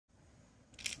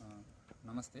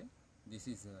Namaste, this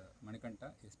is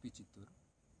Manikanta, SP Chitturu.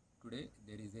 Today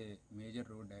there is a major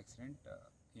road accident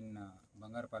in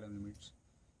Bangarpalam limits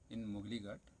in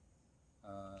Mughlighat.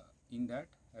 In that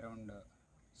around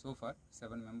so far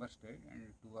 7 members died and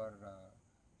 2 are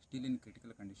still in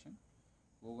critical condition.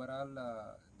 Overall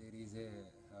there is a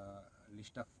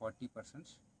list of 40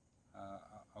 persons.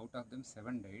 Out of them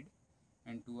 7 died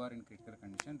and 2 are in critical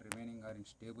condition, remaining are in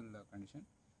stable condition.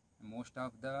 Most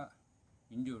of the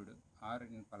injured are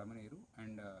in Palamaneru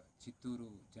and Chitturu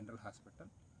General Hospital.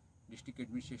 District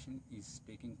administration is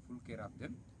taking full care of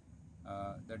them.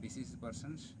 The deceased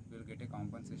persons will get a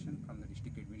compensation from the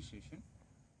district administration,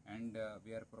 and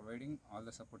we are providing all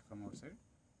the support from our side.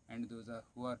 And those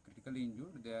who are critically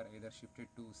injured, they are either shifted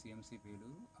to CMC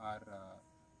Beluru or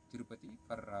Tirupati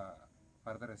for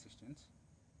further assistance.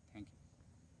 Thank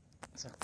you.